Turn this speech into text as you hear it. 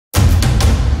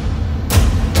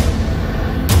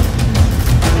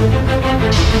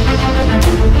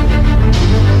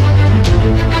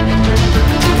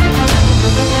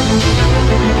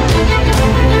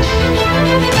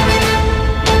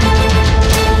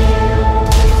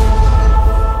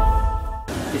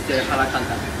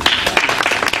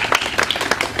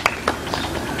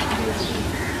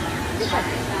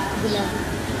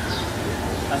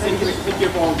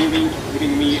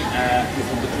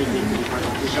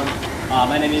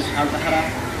My name is Kanta Hara.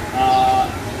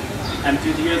 I'm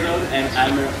 20 years old and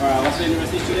I'm a Waseda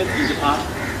University student in Japan.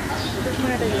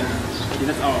 And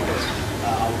that's all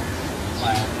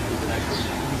my introduction.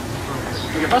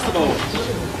 Okay, first of all,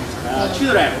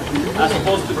 children are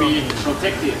supposed to be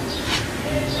protected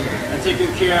and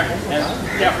taken care and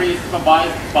carefully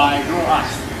supervised by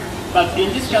grown-ups. But in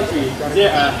this country,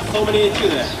 there are so many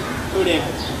children who live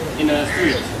in the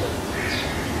street.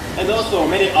 And also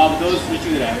many of those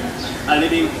children are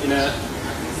living in a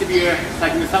severe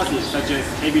circumstances such as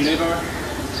heavy labor,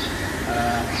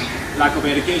 lack of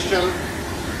education,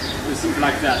 and things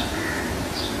like that.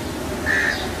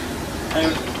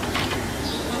 And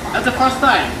at the first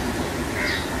time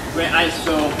when I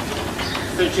saw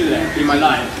three children in my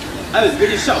life, I was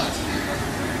really shocked.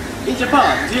 In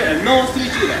Japan, there are no three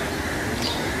children.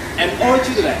 And all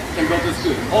children can go to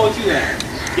school, all children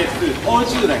get food, all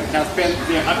children can spend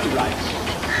their active life.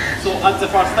 So at the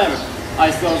first time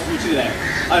I saw three children,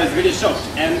 I was really shocked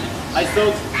and I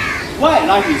thought, why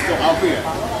life is so unfair?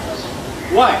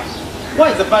 Why?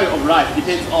 Why the value of life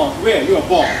depends on where you are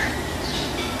born?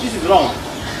 This is wrong.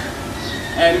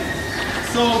 And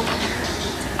so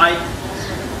I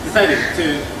decided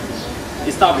to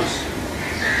establish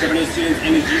Japanese Students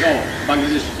NGO,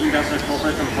 Bangladesh International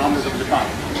Cooperation Founders of Japan.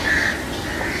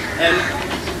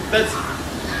 But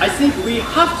I think we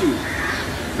have to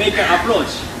make an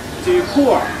approach to the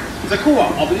core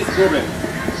of this problem.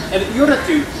 And in order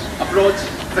to approach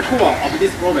the core of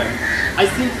this problem, I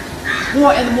think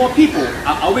more and more people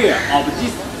are aware of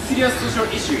this serious social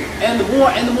issue, and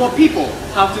more people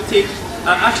have to take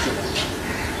action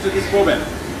to this problem.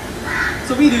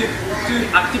 So we do two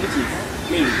activities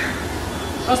mainly.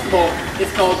 First of all,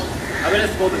 it's called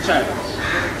Awareness for the Child.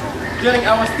 During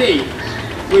our stay,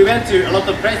 we went to a lot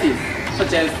of places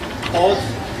such as halls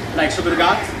like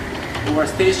Shogurugat, or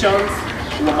stations,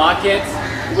 or markets,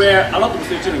 where a lot of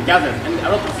children gather and a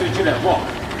lot of children walk.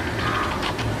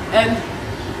 And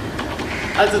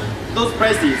at those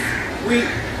places, we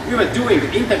were doing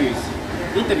interviews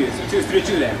to three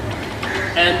children,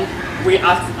 and we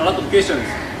asked a lot of questions.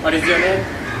 What is your name?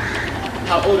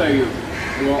 How old are you?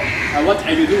 Or what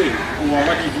are you doing? Or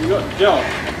what is your job?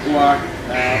 Or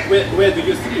where do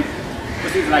you sleep? Or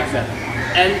things like that.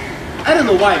 And I don't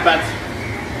know why, but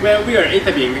when we are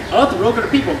interviewing, a lot of local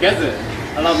people gather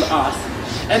around us,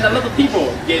 and a lot of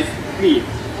people get me.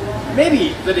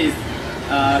 Maybe that is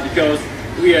because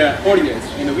we are foreigners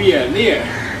and we are near.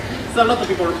 So a lot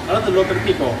of local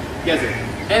people gather,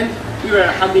 and we were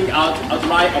handing out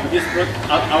outline of this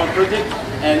our project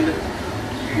and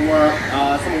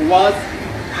some words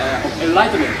of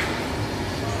enlightenment.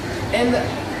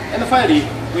 And finally,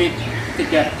 we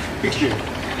take a picture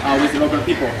with local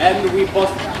people, and we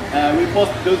post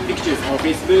those pictures on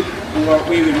Facebook, or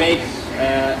we will make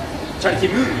a charity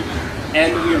movie,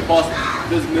 and we will post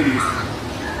those movies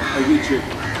on YouTube.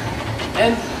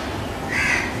 And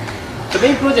the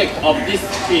main project of this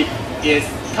trip is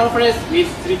conference with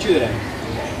three children.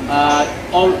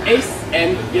 On 8th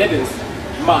and 11th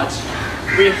March,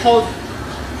 we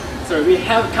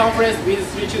have conference with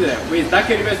three children, with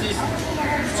Kanta University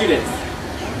students,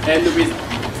 and with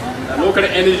local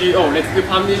NGO, Let's Do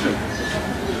Foundation.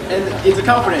 And in the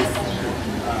conference,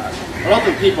 a lot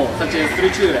of people, such as three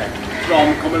children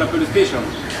from Komarapool Station,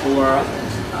 or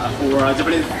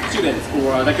Japanese students,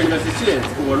 or Kanta University students,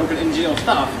 or local NGO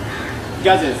staff,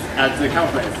 gathers at the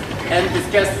conference and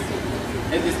discuss,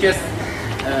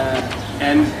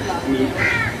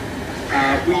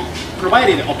 we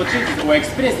provided opportunities or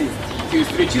experiences to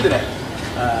three children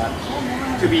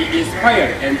to be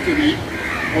inspired and to be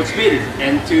motivated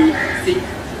and to think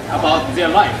about their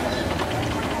life.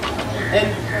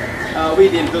 And we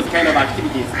did those kind of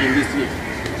activities in this week.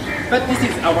 But this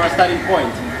is our starting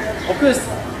point. Of course,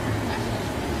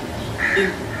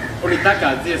 in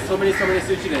Onitaka, there's so many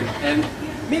children, and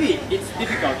maybe it's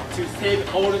difficult to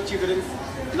save all the children's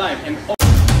life and all